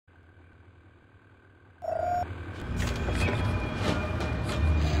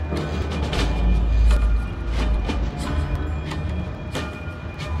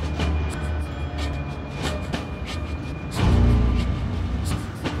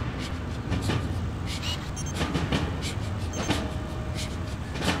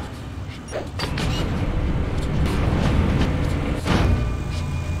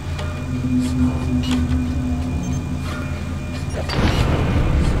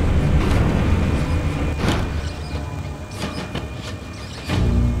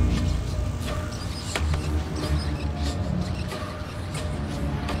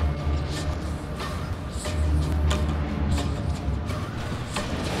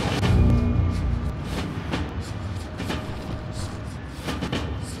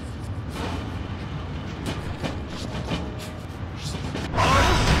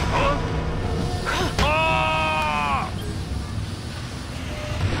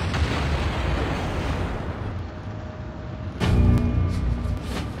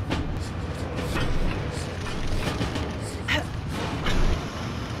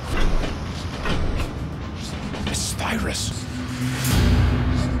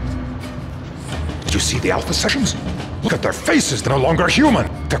see the Alpha Sessions? Look at their faces, they're no longer human.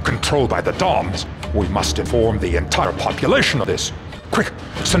 They're controlled by the DOMs. We must inform the entire population of this. Quick,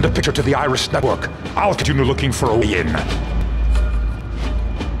 send a picture to the Iris network. I'll continue looking for a way in.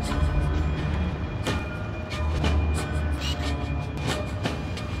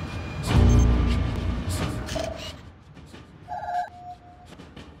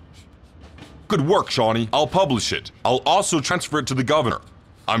 Good work, Shawnee. I'll publish it. I'll also transfer it to the governor.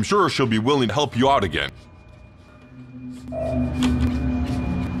 I'm sure she'll be willing to help you out again.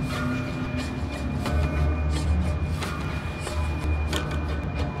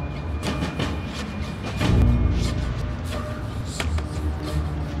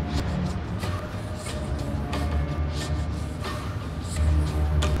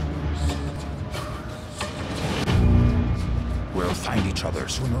 We'll find each other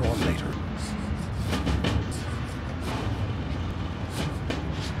sooner or later.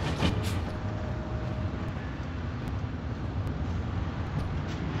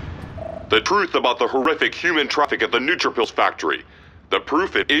 The truth about the horrific human traffic at the Neutrophils factory. The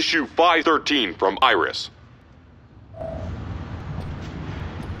proof in issue 513 from Iris.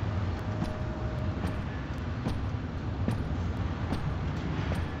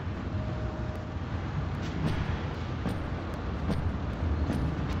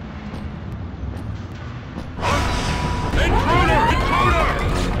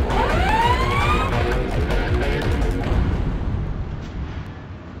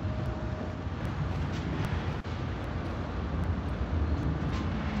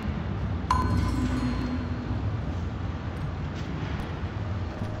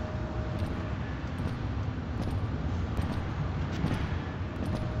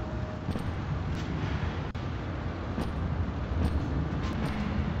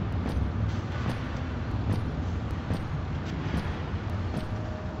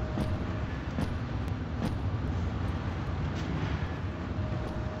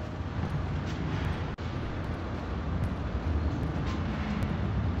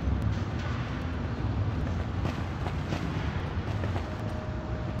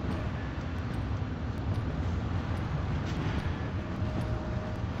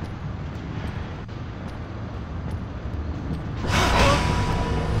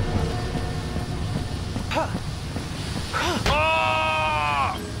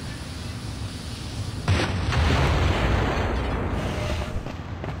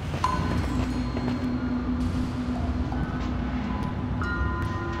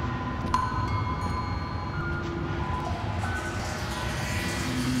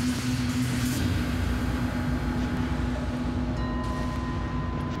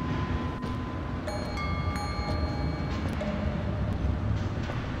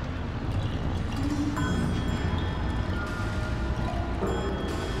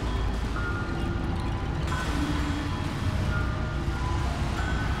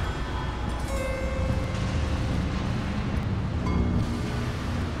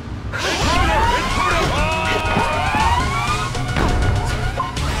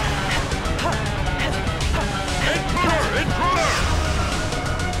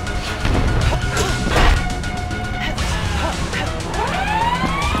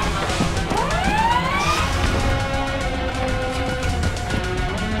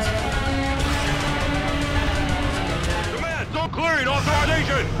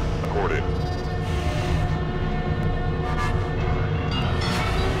 Recorded.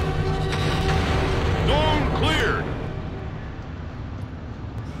 Zone cleared.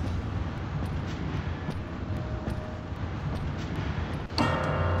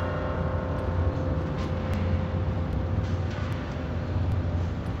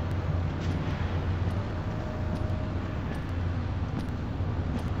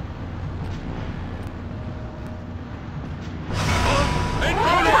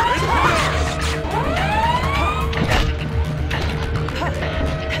 Intruder! Intruder!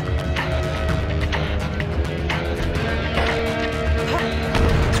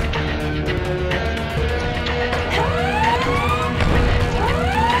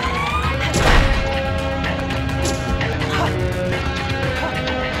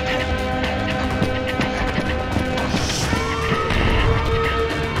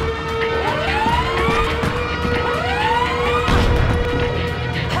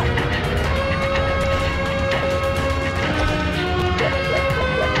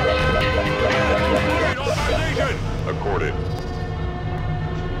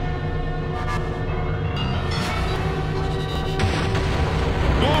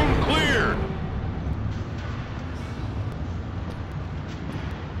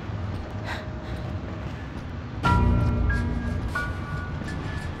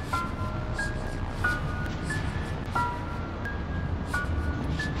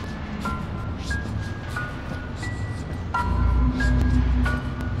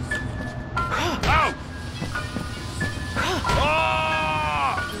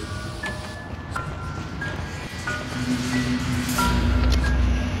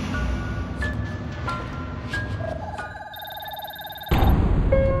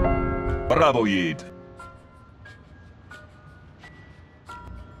 Bravo, Jade.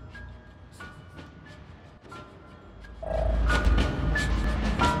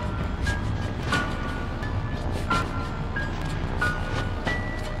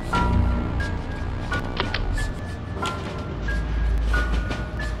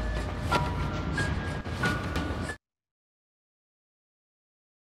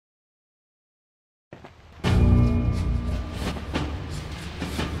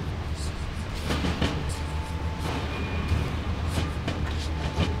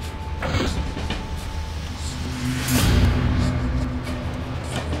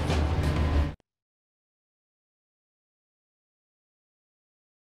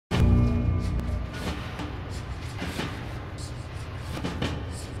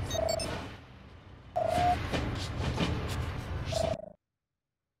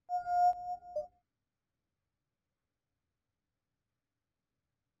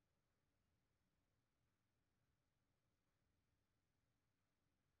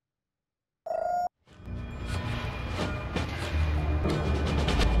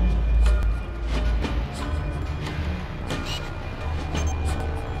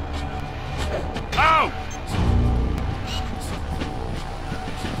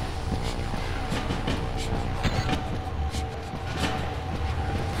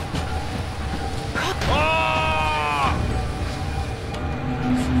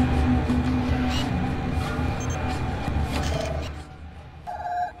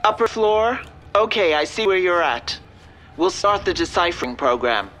 Upper floor? Okay, I see where you're at. We'll start the deciphering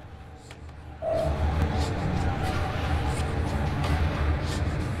program.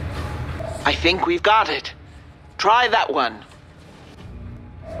 I think we've got it. Try that one.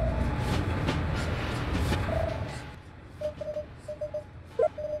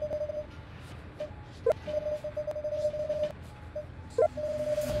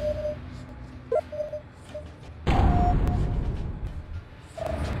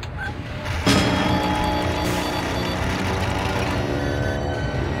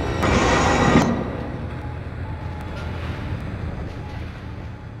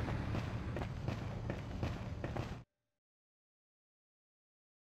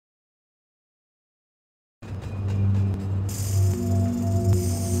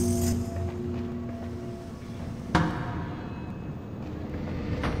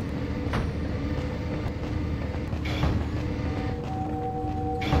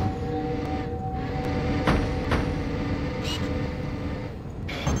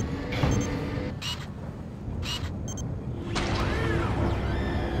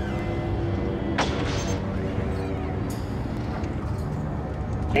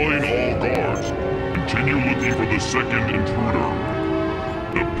 Calling all guards. Continue looking for the second intruder.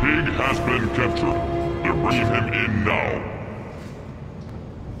 The pig has been captured. They're bringing him in now.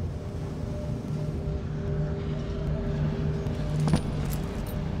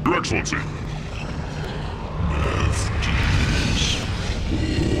 Your Excellency.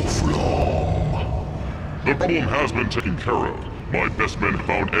 The problem has been taken care of. My best men have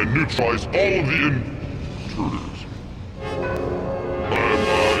found and neutralized all of the intruders.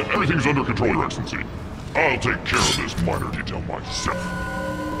 Everything's under control, Your Excellency. I'll take care of this minor detail myself.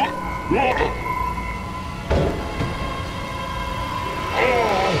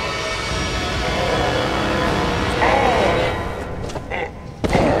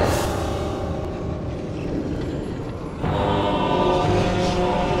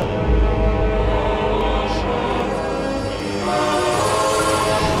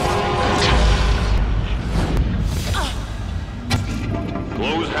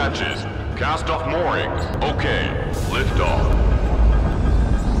 Close hatches. Cast off moorings. Okay, lift off.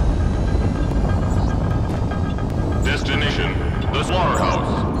 Destination, the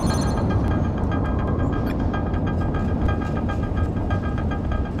slaughterhouse.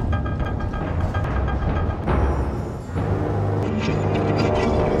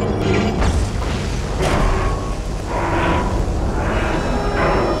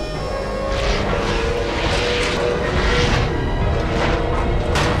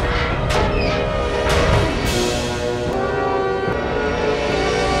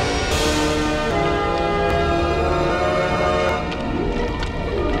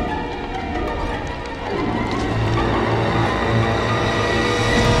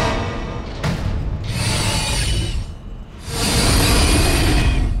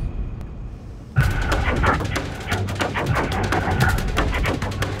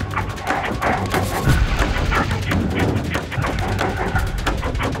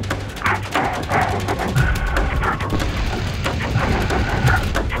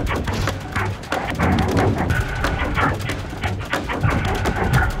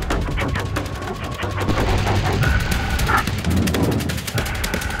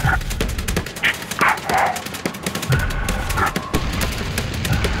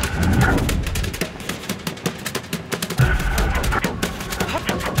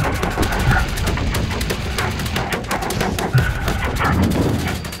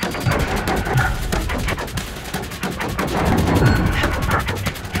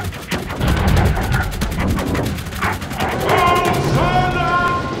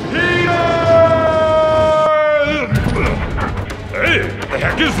 The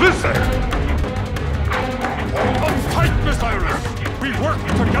heck is this thing? Hold on tight, Miss Iris! We work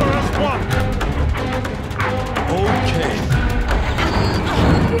together as one! Okay.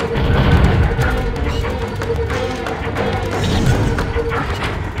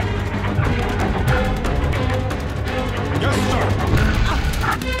 Yes, sir!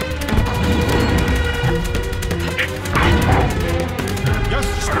 Yes,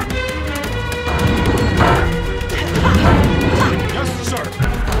 sir! Yes, sir!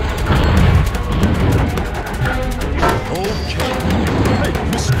 Okay. Hey,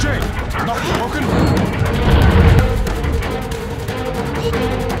 Miss Jade! Nothing broken?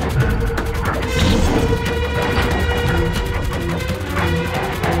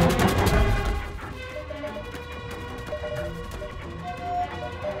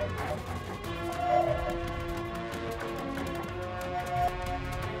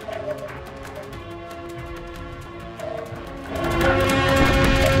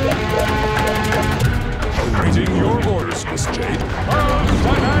 Awaiting your orders, Miss Jade.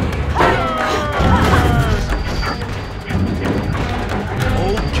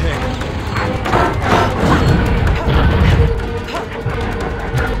 Okay.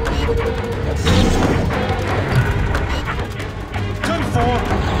 Ten four.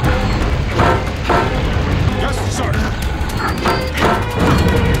 Yes, sir.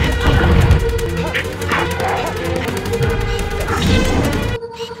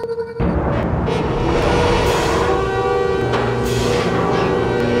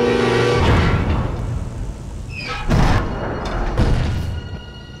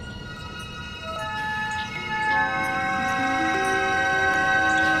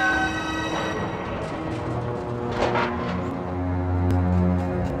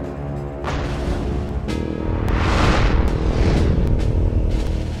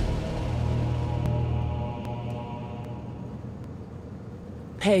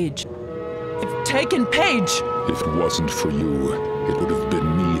 Pey'j. They've taken Pey'j! If it wasn't for you, it would have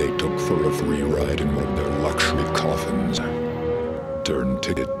been me they took for a free ride in one of their luxury coffins. Turn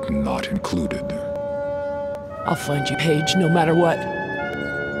ticket not included. I'll find you, Pey'j, no matter what.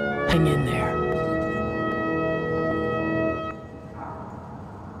 Hang in there.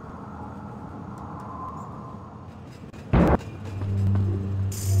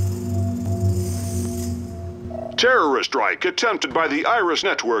 Terrorist strike attempted by the Iris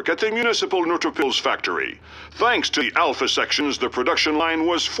network at the municipal Neutrophils factory. Thanks to the Alpha sections, the production line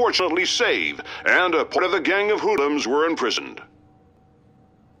was fortunately saved, and a part of the gang of hoodlums were imprisoned.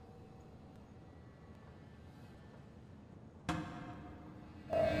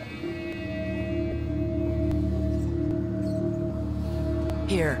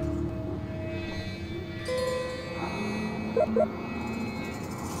 Here.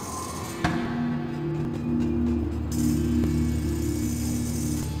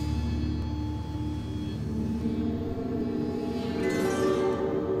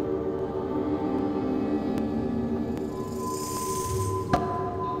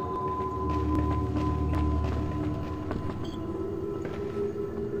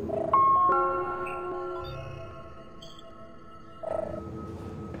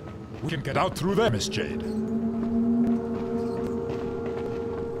 We can get out through there, Miss Jade.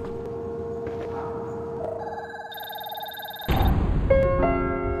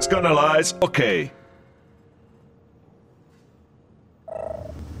 Analyze, okay.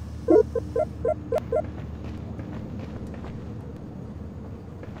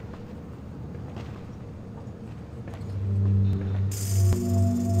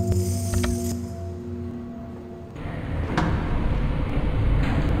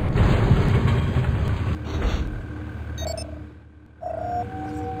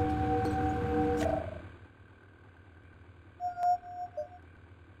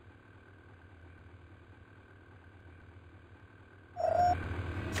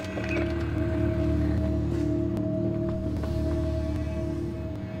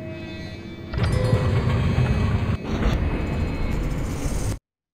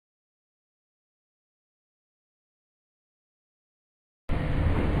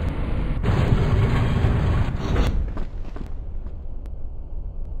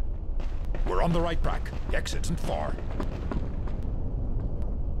 We're on the right track. The exit isn't far.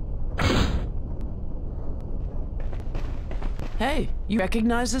 Hey, you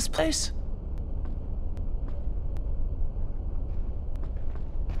recognize this place?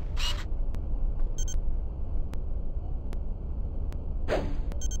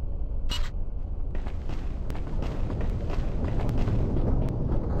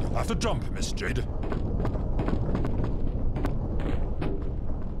 You'll have to jump, Miss Jade.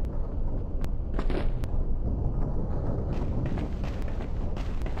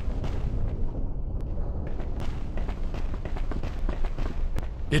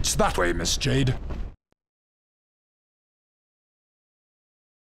 It's that way, Miss Jade.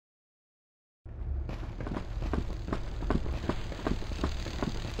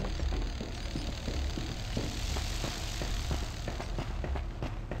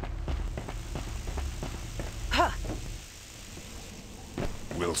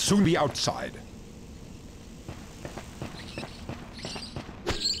 We'll soon be outside.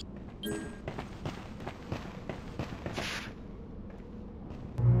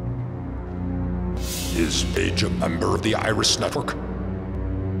 Is Pey'j a member of the Iris Network?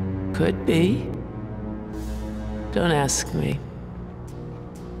 Could be. Don't ask me.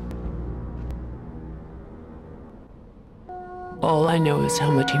 All I know is how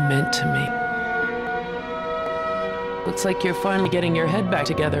much he meant to me. Looks like you're finally getting your head back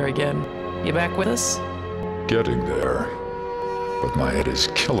together again. You back with us? Getting there. But my head is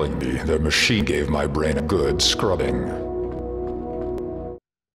killing me. The machine gave my brain a good scrubbing.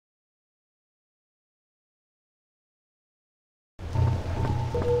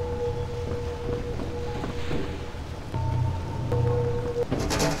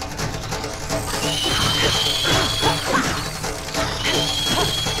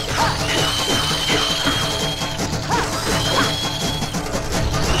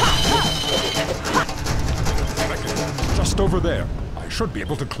 Just over there. I should be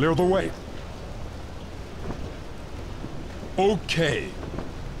able to clear the way. Okay.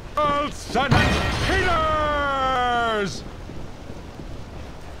 Ails and haters!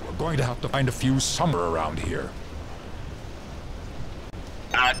 We're going to have to find a few somewhere around here.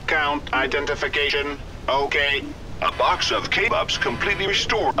 Account identification. Okay. A box of K-Bups completely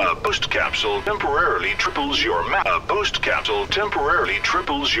restored. A boost capsule temporarily triples your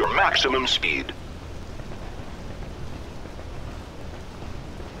maximum speed.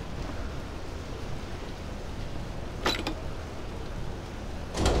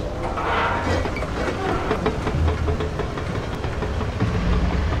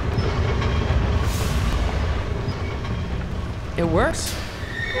 It works.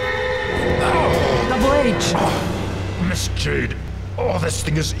 Double H. Miss Jade, oh, this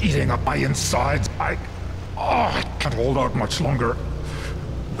thing is eating up my insides. I can't hold out much longer.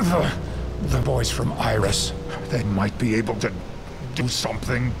 The boys from Iris, they might be able to do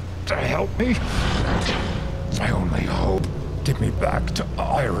something to help me. My only hope, get me back to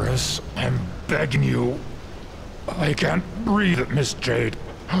Iris. I'm begging you. I can't breathe, Miss Jade.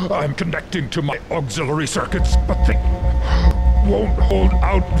 I'm connecting to my auxiliary circuits, but they won't hold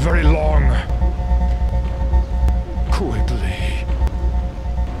out very long. Quickly.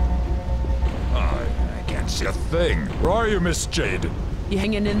 I can't see a thing. Where are you, Miss Jade? You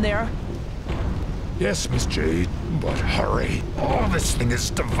hanging in there? Yes, Miss Jade, but hurry. Oh, this thing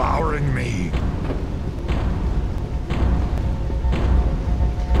is devouring me.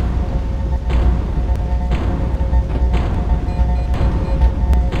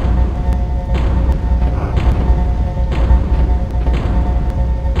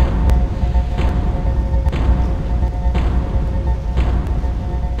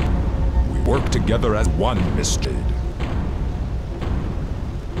 Work together as one, Miss Jade.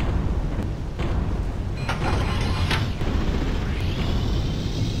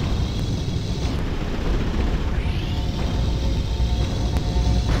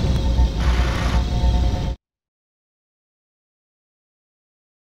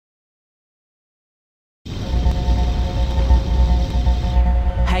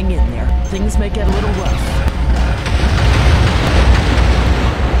 Hang in there. Things may get a little rough.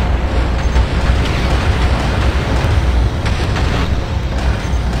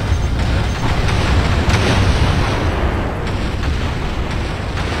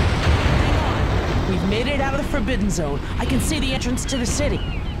 Made it out of the Forbidden Zone. I can see the entrance to the city.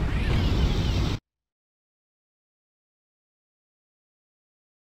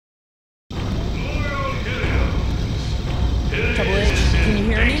 Double H, can you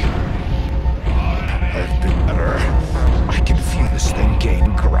hear me? I've been better. I can feel this thing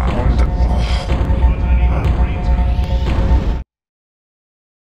gain ground.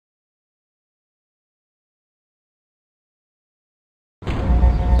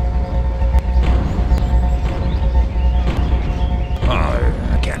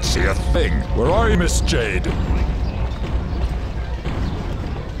 I can't see a thing. Where are you, Miss Jade?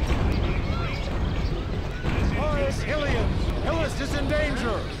 Rise, Hillians! Hillis is in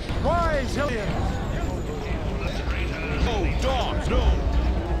danger! Rise, Hillians! Oh, dogs, no!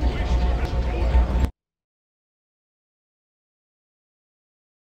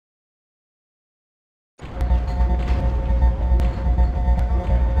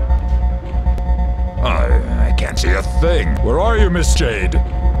 I can't Can't see a thing. Where are you, Miss Jade?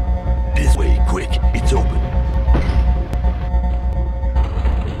 This way, quick. It's open.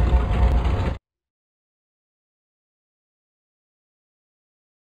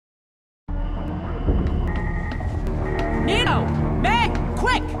 Nino! Meg!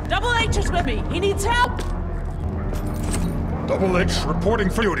 Quick! Double H is with me! He needs help! Double H reporting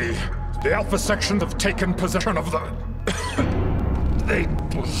for duty. The Alpha sections have taken possession of the... They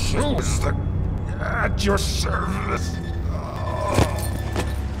choose the... At your service.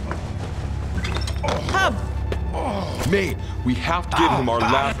 Hub! May, we have to give him our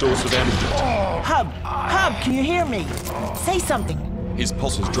last dose of antidote. Hub, can you hear me? Say something. His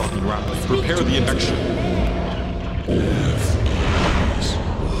pulse is dropping rapidly. Prepare the injection.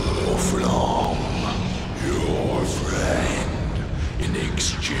 From your friend in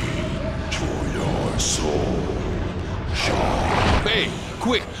exchange for your soul. May,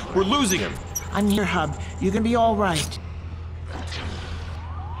 quick! We're losing him! I'm here, Hub. You're gonna be all right.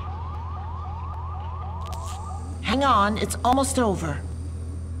 Hang on, it's almost over.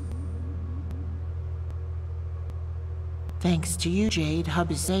 Thanks to you, Jade,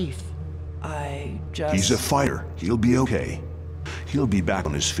 Hub is safe. He's a fighter. He'll be okay. He'll be back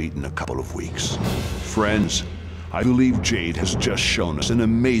on his feet in a couple of weeks. Friends, I believe Jade has just shown us an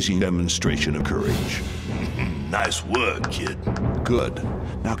amazing demonstration of courage. Nice work, kid. Good.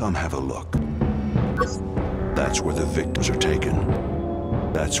 Now come have a look. That's where the victims are taken.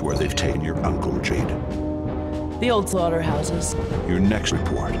 That's where they've taken your uncle, Jade. The old slaughterhouses. Your next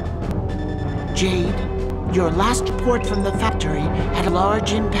report. Jade, your last report from the factory had a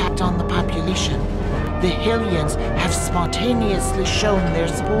large impact on the population. The Hylians have spontaneously shown their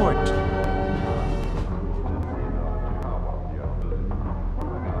support.